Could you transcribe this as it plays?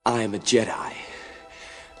I am a Jedi,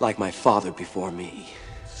 like my father before me.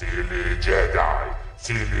 Silly Jedi!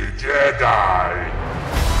 Silly Jedi!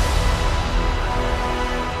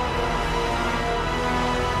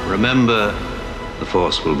 Remember, the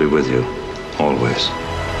Force will be with you, always.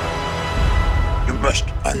 You must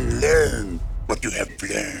unlearn what you have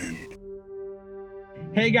learned.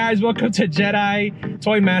 Hey guys, welcome to Jedi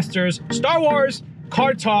Toy Masters Star Wars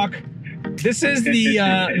Card Talk. This is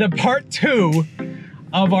the part 2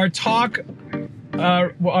 of our talk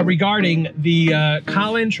regarding the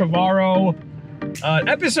Colin Trevorrow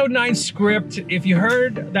episode 9 script. If you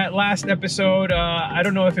heard that last episode, I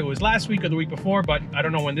don't know if it was last week or the week before, but I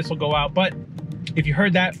don't know when this will go out. But if you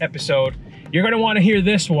heard that episode, you're going to want to hear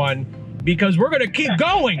this one because we're going to keep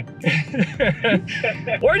going.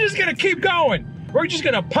 We're just going to keep going. We're just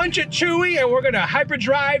gonna punch at Chewie and we're gonna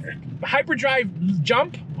hyperdrive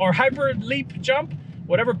jump or hyper leap jump,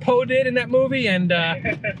 whatever Poe did in that movie, and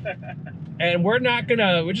we're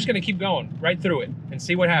just gonna keep going right through it and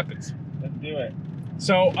see what happens. Let's do it.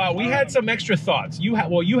 So we had some extra thoughts. You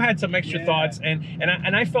had some extra thoughts, and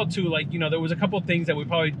I felt too, like, you know, there was a couple of things that we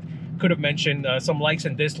probably could have mentioned, some likes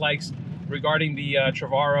and dislikes regarding the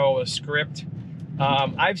Trevorrow script.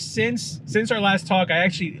 I've since our last talk, I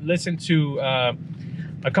actually listened to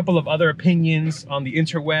a couple of other opinions on the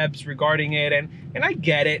interwebs regarding it, and I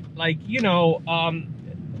get it. Like, you know,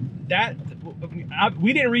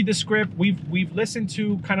 we didn't read the script. We've listened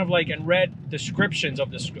to kind of like and read descriptions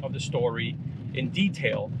of the story in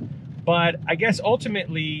detail, but I guess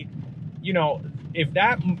ultimately, you know, if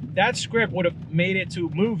that script would have made it to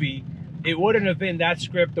a movie, it wouldn't have been that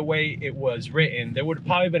script the way it was written. There would have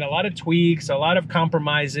probably been a lot of tweaks, a lot of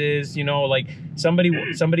compromises. You know, like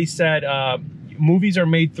somebody said, movies are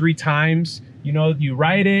made 3 times. You know, you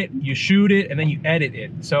write it, you shoot it, and then you edit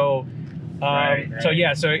it. So, so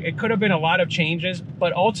it could have been a lot of changes.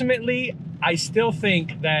 But ultimately, I still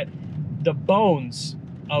think that the bones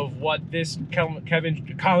of what this Colin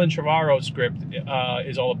Trevorrow script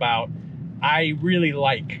is all about, I really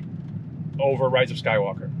like over Rise of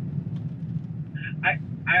Skywalker.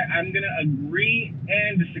 I'm going to agree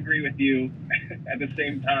and disagree with you at the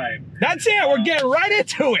same time. That's it. We're getting right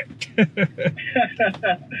into it.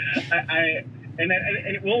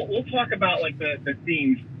 We'll talk about like the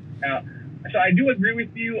themes. So I do agree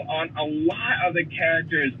with you on a lot of the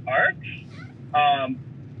characters' arcs, and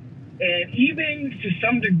even to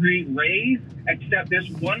some degree Rey's, except there's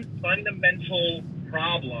one fundamental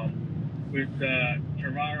problem with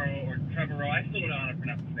Trevorrow. I still don't know how to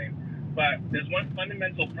pronounce his name. But there's one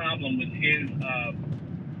fundamental problem with his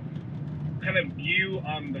kind of view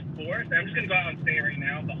on the Force. I'm just going to go out and say it right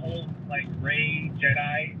now. The whole, like, Rey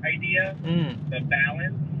Jedi idea, the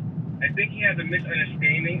balance, I think he has a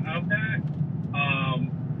misunderstanding of that.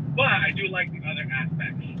 But I do like the other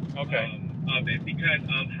aspects of it because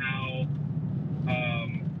of how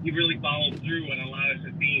he really followed through on a lot of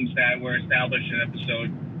the themes that were established in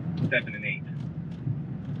episode 7 and 8.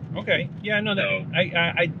 Okay. Yeah, no,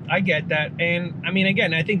 I get that. And I mean,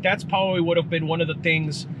 again, I think that's probably would have been one of the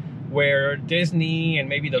things where Disney and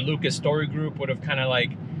maybe the Lucas Story Group would have kind of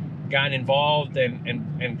like gotten involved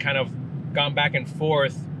and kind of gone back and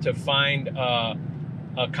forth to find a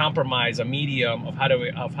compromise, a medium of how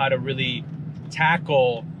to really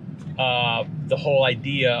tackle the whole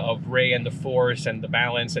idea of Rey and the Force and the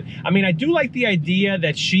balance. I mean, I do like the idea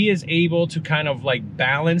that she is able to kind of like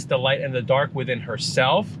balance the light and the dark within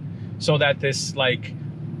herself, so that this, like,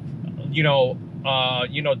 you know,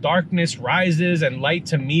 darkness rises and light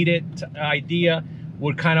to meet it idea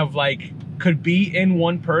would kind of like could be in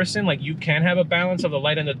one person. Like, you can have a balance of the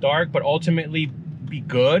light and the dark, but ultimately be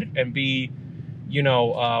good and be, you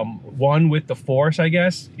know, one with the Force, I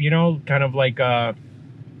guess. You know, kind of like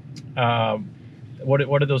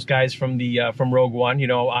what are those guys from from Rogue One? You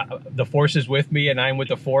know, the Force is with me and I'm with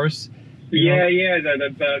the Force. Yeah,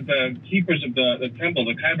 the keepers of the temple,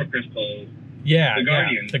 the kyber crystals. Yeah, the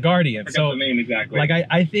Guardians. The Guardians. So the name exactly. Like,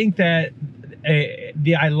 I think that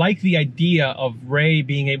I like the idea of Rey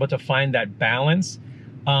being able to find that balance.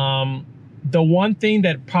 The one thing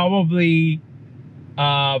that probably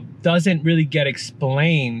doesn't really get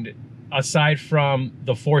explained, aside from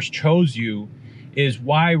the Force chose you, is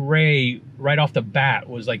why Rey right off the bat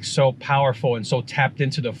was like so powerful and so tapped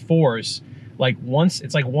into the Force. Like, once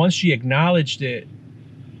she acknowledged it,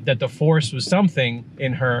 that the Force was something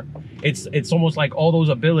in her, it's almost like all those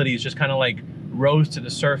abilities just kind of like rose to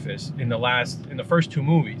the surface in the first 2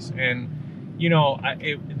 movies. And, you know,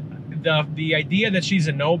 the idea that she's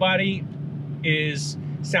a nobody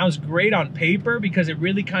sounds great on paper, because it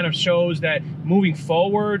really kind of shows that moving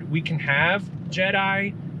forward we can have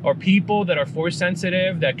Jedi or people that are force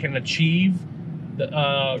sensitive that can achieve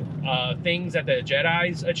the things that the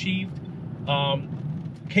Jedi's achieved.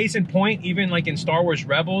 Case in point, even like in Star Wars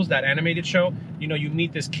Rebels, that animated show, you know, you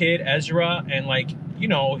meet this kid, Ezra, and like, you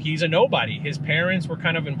know, he's a nobody. His parents were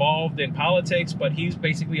kind of involved in politics, but he's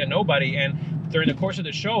basically a nobody. And during the course of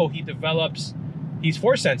the show, he's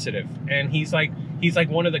force sensitive, and he's like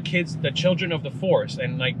one of the kids, the children of the Force.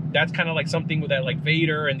 And like, that's kind of like something that like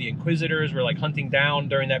Vader and the Inquisitors were like hunting down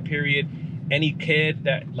during that period. Any kid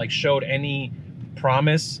that like showed any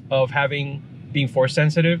promise of being force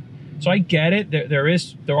sensitive. So I get it.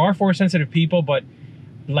 There are force sensitive people, but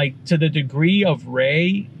like to the degree of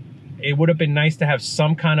Rey, it would have been nice to have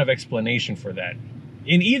some kind of explanation for that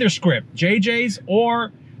in either script, JJ's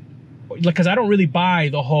or like, because I don't really buy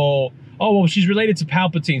the whole, oh, well, she's related to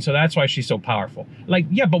Palpatine, so that's why she's so powerful. Like,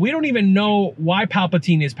 yeah, but we don't even know why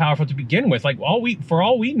Palpatine is powerful to begin with. Like, for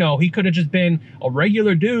all we know, he could have just been a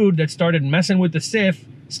regular dude that started messing with the Sith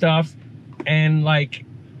stuff, and like,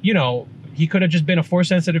 you know, he could have just been a force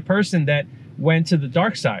sensitive person that went to the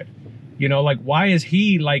dark side. You know, like, why is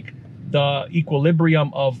he like the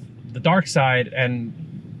equilibrium of the dark side?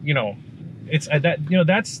 And, you know, it's that, you know,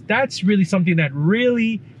 that's really something that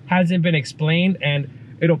really hasn't been explained, and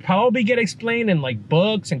it'll probably get explained in like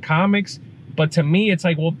books and comics. But to me, it's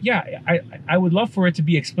like, well, yeah, I would love for it to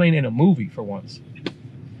be explained in a movie for once.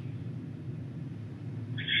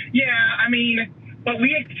 Yeah, I mean, but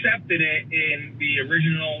we accepted it in the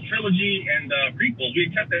original trilogy and the prequels. We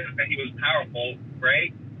accepted that he was powerful,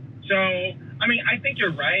 right? So, I mean, I think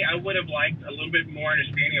you're right. I would have liked a little bit more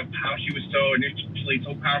understanding of how she was so initially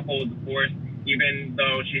so powerful with the Force, even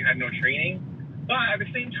though she had no training. But at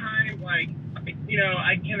the same time, like, you know,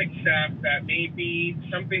 I can accept that maybe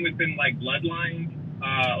something within like bloodlines,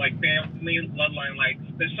 like family bloodline, like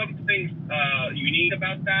there's some things unique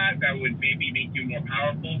about that would maybe make you more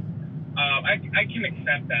powerful. I can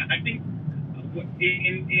accept that. I think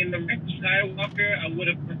in the Rise of Skywalker, I would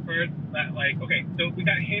have preferred that, like, okay, so we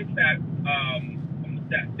got hints that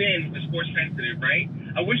Finn was force sensitive, right?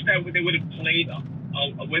 I wish that they would have played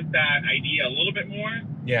with that idea a little bit more.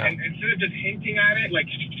 Yeah. And instead of just hinting at it, like,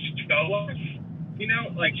 show us, you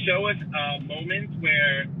know, like, show us moments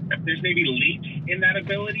where there's maybe leaps in that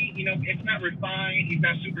ability. You know, it's not refined. He's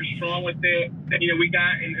not super strong with it. You know, we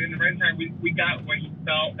got in the Red Time, we got when he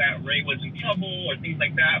felt that Rey was in trouble or things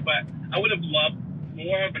like that. But I would have loved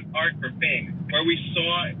more of an arc for Finn, where we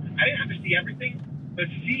saw, I didn't have to see everything, but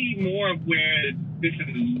see more of where this is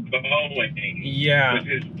going. Yeah. With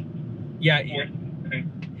his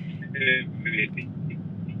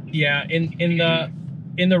yeah,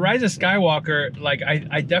 in the Rise of Skywalker, like,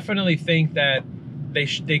 I definitely think that they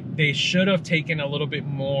should have taken a little bit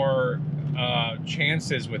more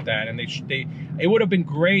chances with that, and it would have been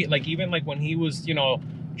great, like, even like when he was, you know,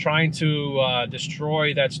 trying to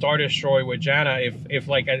destroy that Star Destroyer with Janna,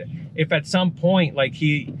 if at some point, like,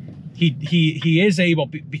 he is able,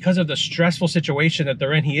 because of the stressful situation that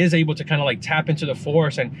they're in, he is able to kind of like tap into the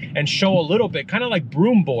Force and show a little bit, kind of like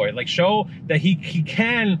Broom Boy, like show that he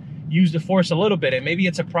can use the Force a little bit, and maybe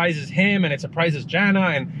it surprises him and it surprises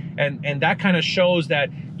Janna, and that kind of shows that,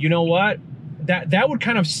 you know what, that would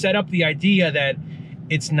kind of set up the idea that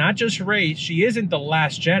it's not just Rey, she isn't the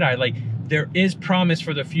last Jedi, like there is promise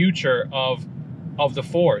for the future of the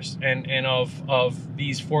Force and of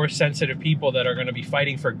these Force sensitive people that are going to be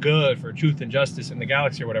fighting for good, for truth and justice in the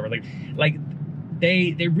galaxy or whatever. Like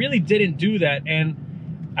they really didn't do that,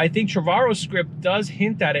 and I think Trevorrow's script does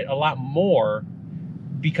hint at it a lot more,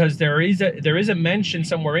 because there is a mention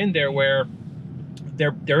somewhere in there where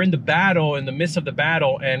they're in the battle, in the midst of the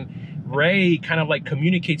battle, and Rey kind of like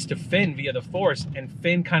communicates to Finn via the Force, and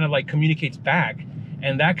Finn kind of like communicates back,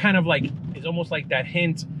 and that kind of like is almost like that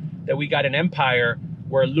hint that we got in Empire,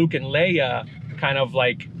 where Luke and Leia kind of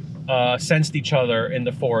like sensed each other in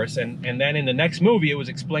the Force, and then in the next movie it was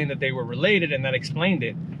explained that they were related, and that explained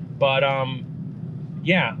it. But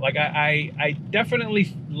yeah, like I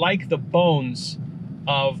definitely like the bones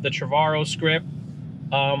of the Trevorrow script.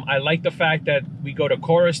 I like the fact that we go to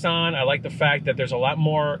Coruscant. I like the fact that there's a lot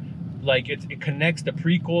more, like it connects the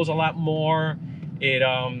prequels a lot more. It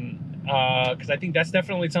because I think that's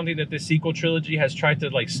definitely something that this sequel trilogy has tried to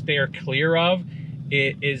like steer clear of.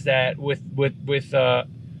 It is that with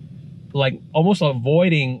like almost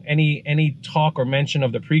avoiding any talk or mention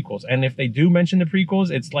of the prequels, and if they do mention the prequels,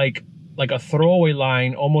 it's like a throwaway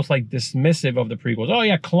line, almost like dismissive of the prequels. Oh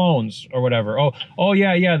yeah, clones or whatever. Oh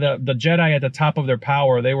yeah, the Jedi at the top of their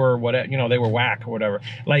power, they were they were whack or whatever.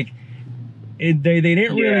 Like they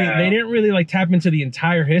didn't really like tap into the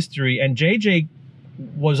entire history, and JJ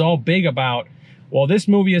was all big about, well, this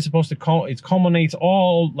movie is supposed to it culminates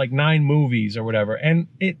all like 9 movies or whatever. And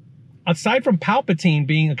it, aside from Palpatine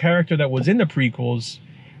being a character that was in the prequels,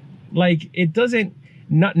 like it doesn't,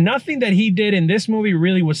 nothing that he did in this movie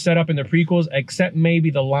really was set up in the prequels, except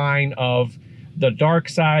maybe the line of the dark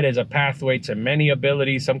side as a pathway to many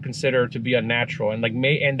abilities some consider to be unnatural, and like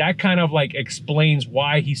and that kind of like explains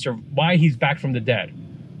why he's back from the dead.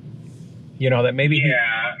 You know, that maybe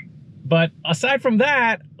but aside from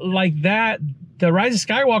that, like that, the Rise of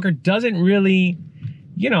Skywalker doesn't really,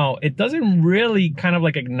 you know, it doesn't really kind of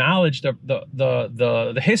like acknowledge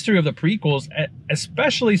the history of the prequels,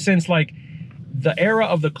 especially since like the era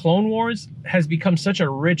of the Clone Wars has become such a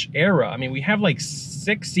rich era. I mean, we have like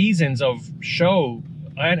 6 seasons of show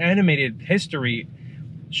and animated history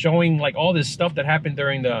showing like all this stuff that happened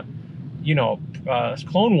during the, you know,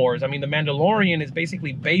 Clone Wars. I mean, The Mandalorian is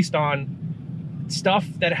basically based on stuff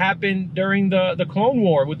that happened during the Clone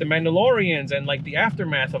War with the Mandalorians and like the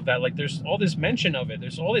aftermath of that. Like there's all this mention of it.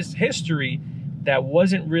 There's all this history that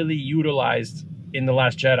wasn't really utilized in The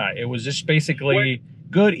Last Jedi. It was just basically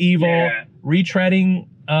good, evil, retreading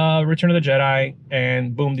Return of the Jedi,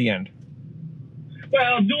 and boom, the end.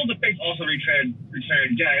 Well, Duel of the Fates also retread Return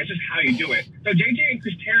of the Jedi. It's just how you do it. So JJ and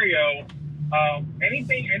Chris Terrio,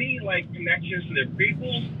 any like connections to their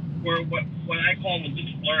prequels were what I call them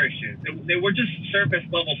just flourishes. They were just surface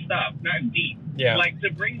level stuff, not deep. Yeah. Like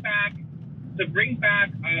to bring back the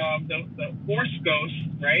Force Ghost,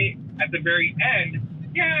 right, at the very end.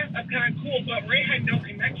 Yeah, that's kind of cool, but Rey had no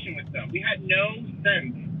connection with them. We had no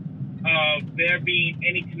sense of there being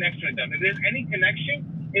any connection with them. If there's any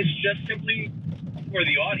connection, it's just simply for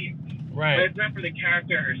the audience. Right. But it's not for the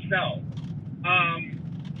character herself.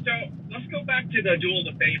 So let's go back to the Duel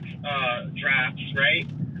of the Fates drafts, right?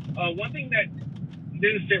 One thing that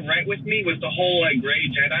didn't sit right with me was the whole like Grey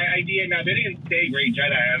Jedi idea. Now, they didn't say Grey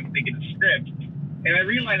Jedi, I don't think, in the script. And I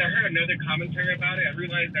realized, I heard another commentary about it. I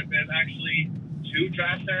realized that there's actually 2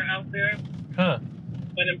 drafts that are out there. Huh.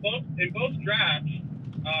 But in both drafts,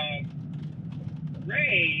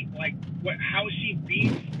 Rey, like how she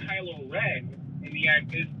beats Kylo Ren in the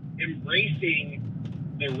end is embracing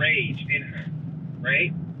the rage in her,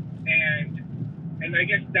 right? And I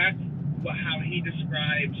guess that's how he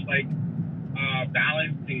describes like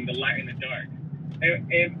balancing the light and the dark.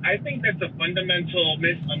 And I think that's a fundamental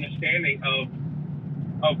misunderstanding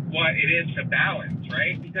of what it is to balance,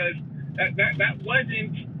 right? Because that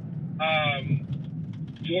wasn't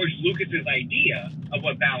George Lucas's idea of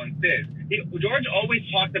what balance is. George always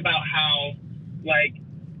talked about how like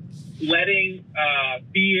letting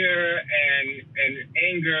fear and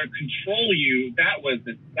anger control you, that was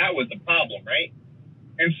the problem, right?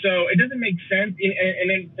 And so it doesn't make sense. And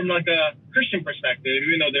then from like a Christian perspective,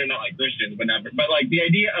 even though they're not like Christians, whatever, but like the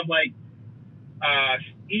idea of like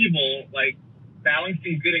evil, like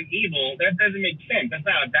balancing good and evil, that doesn't make sense. That's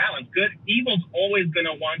not a balance. Evil's always going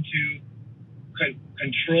to want to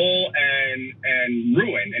control and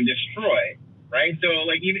ruin and destroy, right? So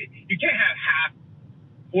like you can't have half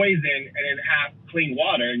poison and then half clean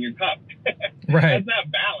water in your cup. Right. That's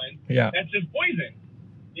not balance. Yeah. That's just poison.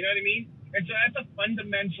 You know what I mean? And so that's a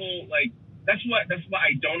fundamental, like, that's what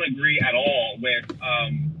I don't agree at all with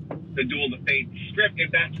the Duel of the Fates script, if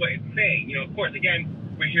that's what it's saying. You know, of course,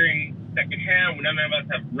 again, we're hearing secondhand. None of us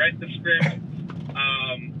have read the script.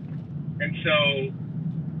 And so,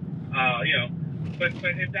 you know, but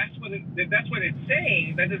if that's what it's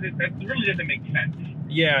saying, that really doesn't make sense.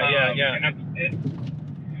 Yeah.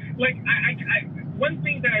 Like, I one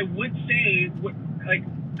thing that I would say, like,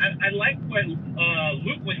 I like what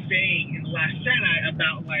Luke was saying in The Last Jedi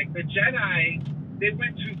about, like, the Jedi, they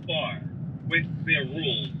went too far with their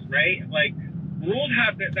rules, right? Like, rules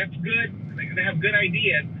that's good, like, they have good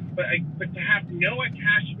ideas, but to have no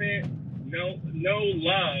attachment, no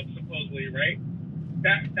love, supposedly, right?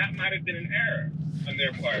 That might have been an error on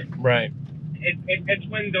their part. Right. It's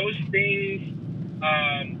when those things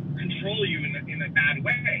control you in a bad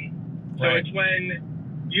way. So right. It's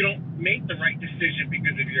when you don't make the right decision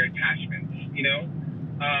because of your attachments, you know?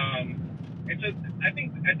 And so I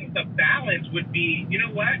think the balance would be, you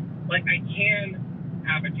know what? Like, I can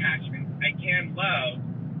have attachments, I can love,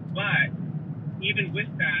 but even with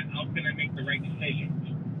that, I'm gonna make the right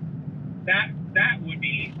decisions. That would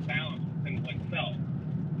be balance in oneself.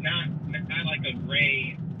 Not like a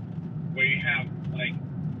gray where you have like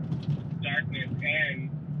darkness and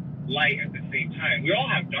light at the same time. We all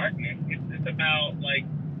have darkness. It's about like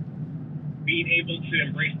being able to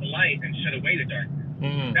embrace the light and shut away the darkness.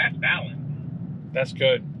 Mm-hmm. That's balance. That's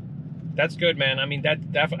good. That's good, man. I mean, that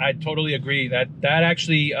I totally agree. That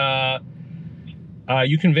actually,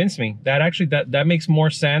 you convinced me. That actually that makes more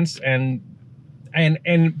sense. And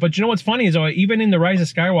But you know what's funny is even in the Rise of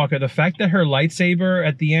Skywalker, the fact that her lightsaber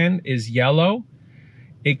at the end is yellow,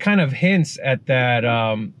 it kind of hints at that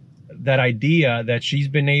that idea that she's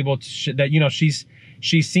been able to that, you know, she's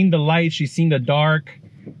seen the light, she's seen the dark,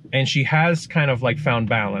 and she has kind of like found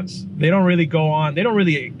balance. They don't really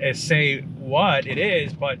say what it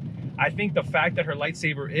is, but I think the fact that her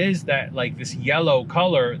lightsaber is that like this yellow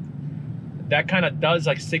color, that kind of does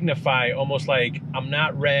like signify almost like I'm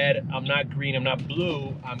not red, I'm not green, I'm not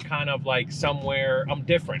blue, I'm kind of like somewhere, I'm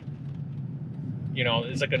different. You know,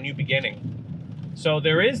 it's like a new beginning. So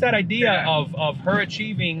there is that idea of her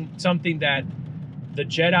achieving something that the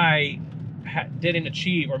Jedi didn't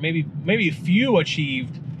achieve, or maybe few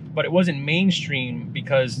achieved, but it wasn't mainstream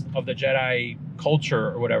because of the Jedi culture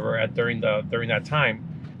or whatever during that time.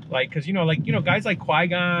 Like, because guys like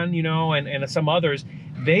Qui-Gon, and some others,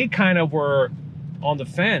 they kind of were on the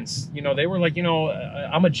fence. They were like, I'm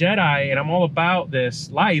a Jedi and I'm all about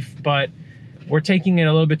this life, but we're taking it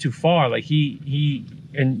a little bit too far. Like he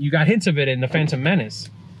and you got hints of it in the Phantom Menace.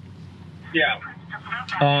 Yeah.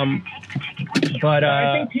 But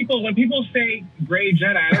I think when people say gray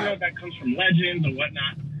Jedi, I don't know if that comes from legends or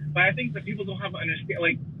whatnot, but I think that people don't have to understand.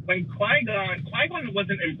 Like when Qui-Gon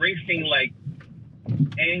wasn't embracing like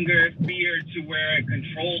anger, fear to where it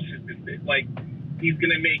controls like he's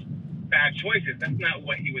gonna make bad choices. That's not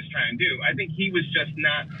what he was trying to do. I think he was just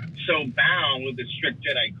not so bound with the strict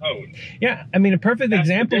Jedi code. Yeah, I mean, a perfect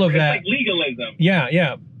example of that. It's like legalism.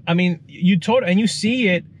 Yeah. I mean, you see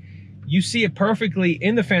it perfectly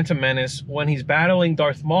in the Phantom Menace when he's battling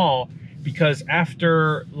Darth Maul, because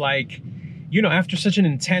after such an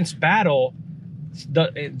intense battle,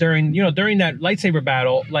 during that lightsaber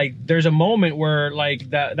battle, like there's a moment where like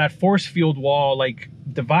that force field wall like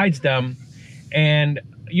divides them, and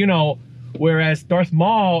whereas Darth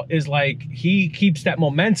Maul is like, he keeps that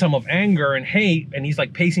momentum of anger and hate, and he's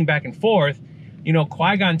like pacing back and forth.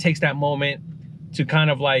 Qui-Gon takes that moment to kind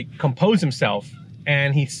of like compose himself,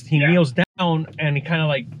 and he kneels down and he kind of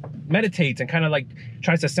like meditates and kind of like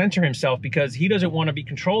tries to center himself, because he doesn't want to be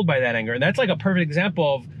controlled by that anger. And that's like a perfect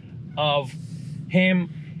example of him.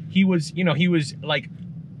 He was like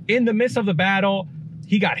in the midst of the battle,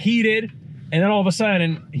 he got heated, and then all of a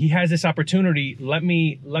sudden he has this opportunity. Let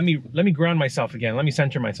me ground myself again. Let me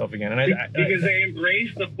center myself again. And because they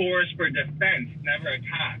embrace the Force for defense, never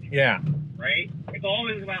attack. Yeah. Right? It's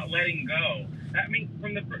always about letting go. I mean,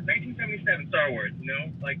 from the 1977 Star Wars,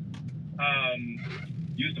 like,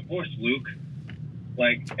 use the Force, Luke.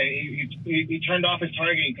 Like, and he turned off his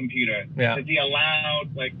targeting computer. Yeah. Because he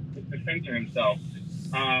allowed, like, to center himself.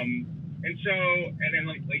 And then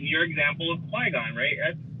like your example of Qui-Gon,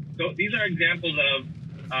 right? So these are examples of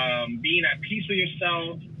being at peace with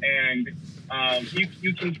yourself, and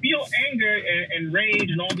you can feel anger and rage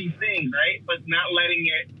and all these things, right? But not letting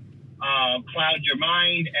it cloud your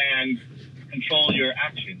mind and control your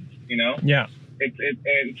actions. Yeah.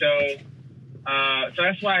 So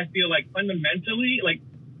that's why I feel like fundamentally, like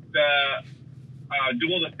the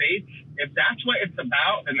Duel of the Fates, if that's what it's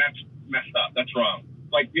about, then that's messed up. That's wrong.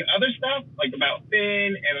 Like the other stuff, like about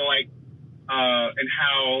Finn and like and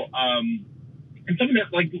how and some of the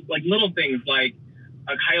like little things like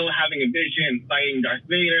Kylo having a vision, fighting Darth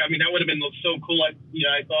Vader. I mean, that would have been so cool. I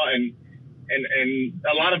thought, and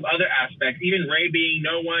a lot of other aspects. Even Rey being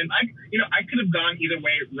no one. I could have gone either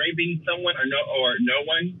way. Rey being someone or no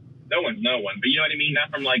one. No one's no one. But you know what I mean?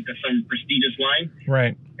 Not from like some prestigious line.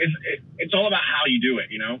 Right. It's all about how you do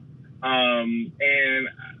it.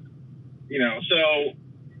 So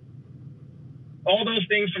all those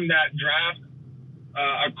things from that draft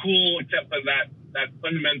are cool, except for that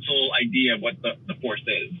fundamental idea of what the Force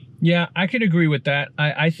is. Yeah, I could agree with that.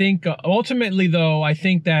 I think ultimately, though, I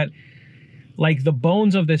think that like the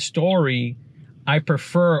bones of this story, I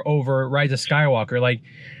prefer over Rise of Skywalker. Like,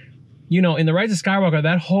 in the Rise of Skywalker,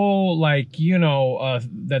 that whole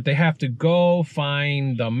that they have to go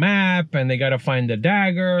find the map, and they got to find the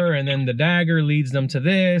dagger, and then the dagger leads them to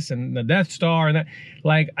this and the Death Star, and that,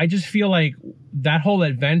 like, I just feel like that whole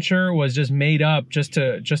adventure was just made up just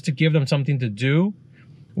to give them something to do.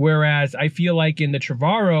 Whereas I feel like in the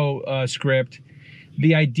Trevorrow script,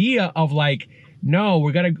 the idea of like,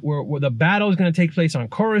 no, the battle is gonna take place on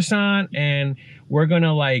Coruscant, and we're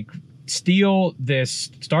gonna like steal this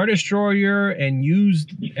Star Destroyer and use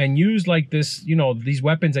like this, these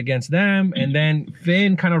weapons against them, and then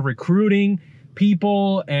Finn kind of recruiting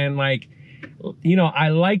people, and like, I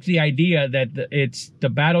like the idea that the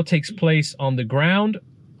battle takes place on the ground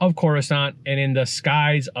of Coruscant and in the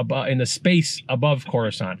skies above, in the space above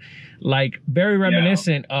Coruscant, like very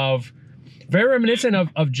reminiscent of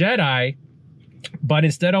Jedi, but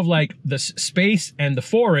instead of like the space and the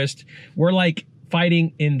forest, we're like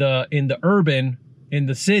fighting in the urban, in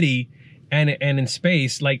the city, and in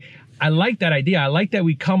space. Like, I like that idea. I like that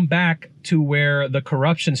we come back to where the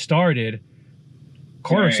corruption started,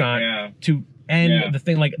 Coruscant, to end the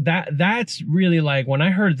thing. Like that's really like, when I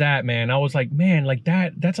heard that, man, I was like, man, like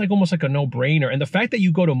that's like almost like a no-brainer. And the fact that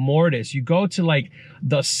you go to Mortis, you go to like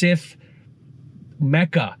the Sith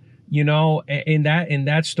Mecca, you know, in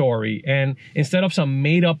that story, and instead of some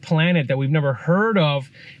made-up planet that we've never heard of,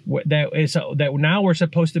 that now we're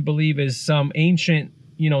supposed to believe is some ancient,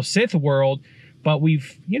 you know, Sith world, but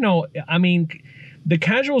we've, you know, I mean, the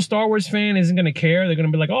casual Star Wars fan isn't going to care. They're going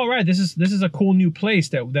to be like, all right, this is a cool new place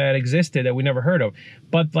that existed that we never heard of.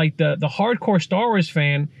 But like the hardcore Star Wars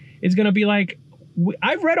fan is going to be like,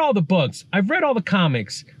 I've read all the books, I've read all the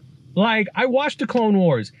comics, like I watched the Clone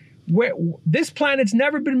Wars. Where this planet's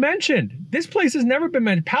never been mentioned. This place has never been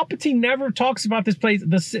mentioned. Palpatine never talks about this place.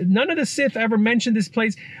 None of the Sith ever mentioned this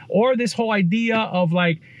place, or this whole idea of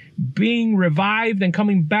like being revived and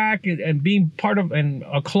coming back and being part of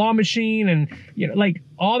a claw machine, and you know, like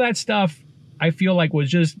all that stuff. I feel like was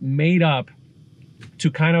just made up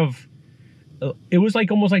to kind of. It was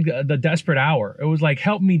like almost like the desperate hour. It was like,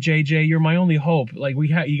 help me, JJ, you're my only hope. Like we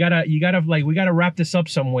gotta wrap this up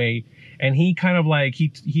some way. And he kind of like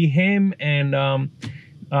him and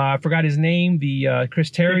I forgot his name, the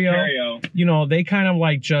Chris Terrio. You know, they kind of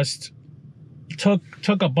like just took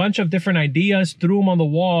a bunch of different ideas, threw them on the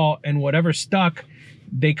wall, and whatever stuck,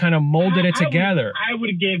 they kind of molded it together. I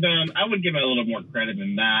would give it a little more credit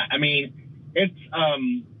than that. I mean, it's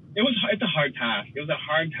a hard task. It was a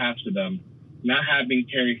hard task for them, not having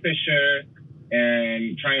Carrie Fisher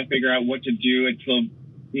and trying to figure out what to do and still,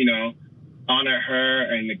 you know, honor her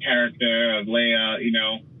and the character of Leia. You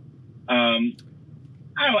know, I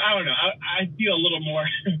don't know. I feel a little more.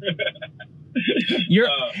 You're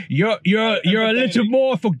a little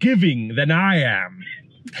more forgiving than I am.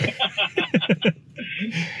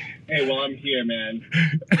 Hey, well, I'm here, man.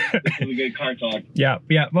 This is a good car talk. Yeah.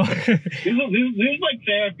 Well, this is like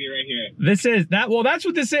therapy right here. This is that. Well, that's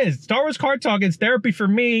what this is. Star Wars car talk. It's therapy for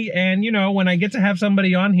me, and you know, when I get to have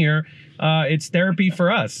somebody on here, it's therapy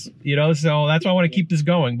for us. You know, so that's why I want to keep this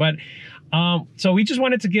going. But so we just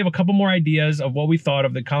wanted to give a couple more ideas of what we thought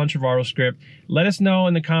of the Colin Trevorrow script. Let us know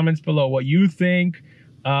in the comments below what you think.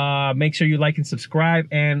 Make sure you like and subscribe.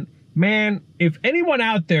 And man, if anyone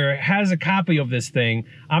out there has a copy of this thing,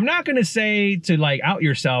 I'm not going to say to like out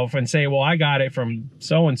yourself and say, well, I got it from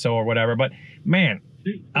so-and-so or whatever, but man,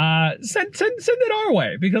 send it our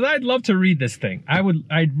way, because I'd love to read this thing. I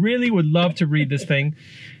really would love to read this thing.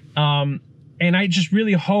 And I just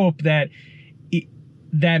really hope that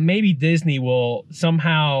maybe Disney will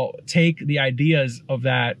somehow take the ideas of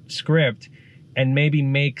that script and maybe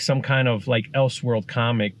make some kind of like Elseworld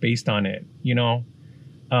comic based on it, you know?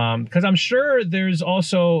 Because I'm sure there's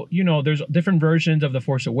also, you know, there's different versions of The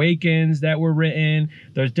Force Awakens that were written.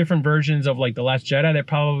 There's different versions of like The Last Jedi that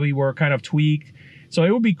probably were kind of tweaked. So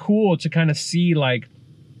it would be cool to kind of see like,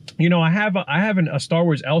 you know, I have a Star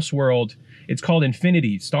Wars Elseworld. It's called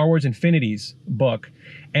Infinities, Star Wars Infinities book.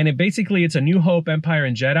 And it's a New Hope, Empire,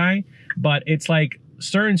 and Jedi. But it's like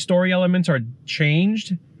certain story elements are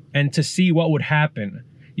changed, and to see what would happen.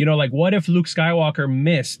 You know, like what if Luke Skywalker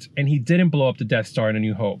missed and he didn't blow up the Death Star in A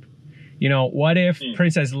New Hope? You know, what if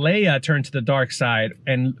Princess Leia turned to the dark side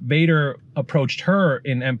and Vader approached her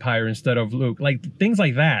in Empire instead of Luke? Like things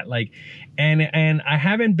like that. Like, and I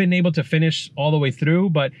haven't been able to finish all the way through,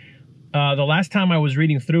 but the last time I was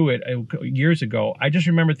reading through it years ago, I just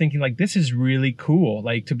remember thinking like, this is really cool.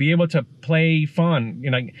 Like to be able to play fun, you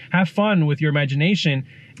know, like, have fun with your imagination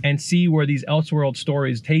and see where these Elseworld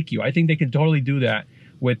stories take you. I think they can totally do that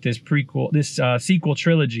with this sequel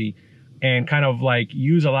trilogy, and kind of like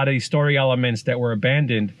use a lot of these story elements that were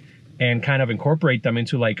abandoned and kind of incorporate them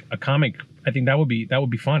into like a comic. I think that would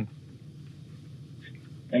be fun.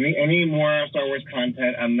 Any more Star Wars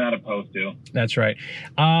content, I'm not opposed to. That's right.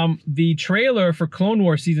 The trailer for Clone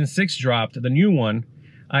Wars Season 6 dropped, the new one.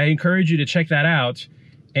 I encourage you to check that out.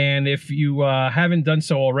 And if you haven't done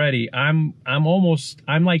so already, I'm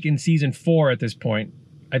like in Season 4 at this point.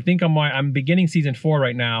 I think I'm beginning Season 4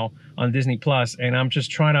 right now on Disney Plus, and I'm just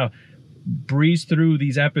trying to breeze through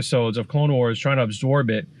these episodes of Clone Wars, trying to absorb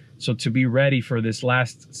it, so to be ready for this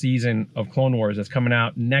last season of Clone Wars that's coming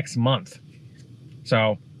out next month. So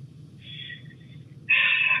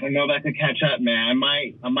I don't know if I could catch up, man.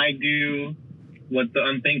 I might do what the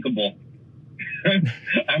unthinkable.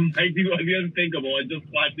 I might do the unthinkable and just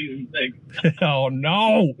watch Season 6. Oh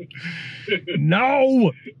no!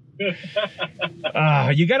 No!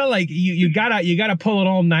 You gotta like you gotta pull an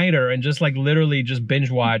all-nighter and just like literally just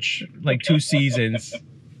binge watch like 2 seasons.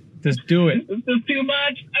 Just do it. This is too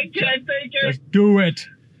much. I can't take it. Just do it.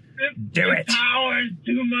 Do This it. power is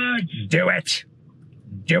too much. Do it.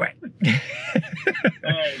 Do it.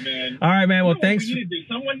 Oh man. All right, man. Well, You know what thanks. we need to do?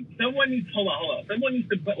 Someone needs hold on. Someone needs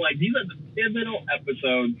to put like these are the pivotal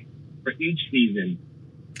episodes for each season.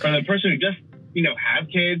 For the person who just have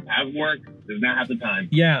kids, have work, does not have the time.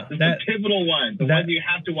 Yeah, This is the pivotal one. The one you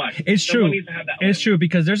have to watch. It's Someone true. needs to have that It's one. true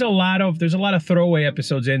because there's a lot of throwaway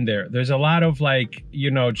episodes in there. There's a lot of like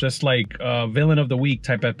just like villain of the week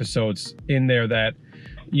type episodes in there that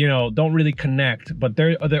don't really connect. But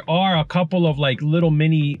there are a couple of like little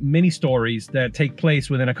mini stories that take place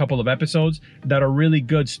within a couple of episodes that are really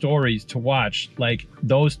good stories to watch. Like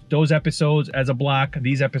those episodes as a block.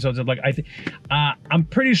 These episodes of like I'm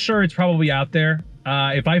pretty sure it's probably out there.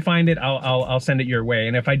 If I find it, I'll send it your way.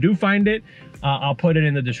 And if I do find it, I'll put it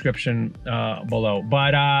in the description below.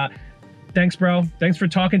 But thanks, bro. Thanks for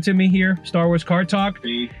talking to me here. Star Wars Card Talk.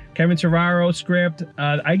 Peace. Kevin Terraro script.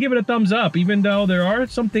 I give it a thumbs up, even though there are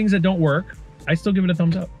some things that don't work. I still give it a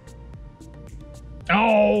thumbs up.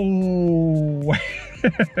 Oh.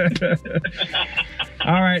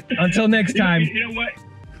 All right. Until next time. You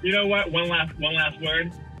know what? One last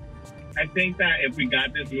word. I think that if we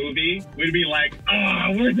got this movie, we'd be like,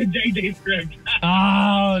 where's the JJ script?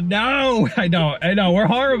 Oh no! I know. We're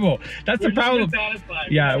horrible. That's the problem. Never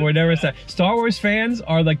satisfied. Yeah, we're never satisfied. Star Wars fans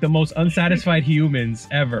are like the most unsatisfied humans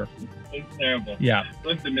ever. It's terrible. Yeah.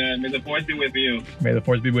 Listen, man. May the force be with you. May the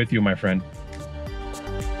force be with you, my friend.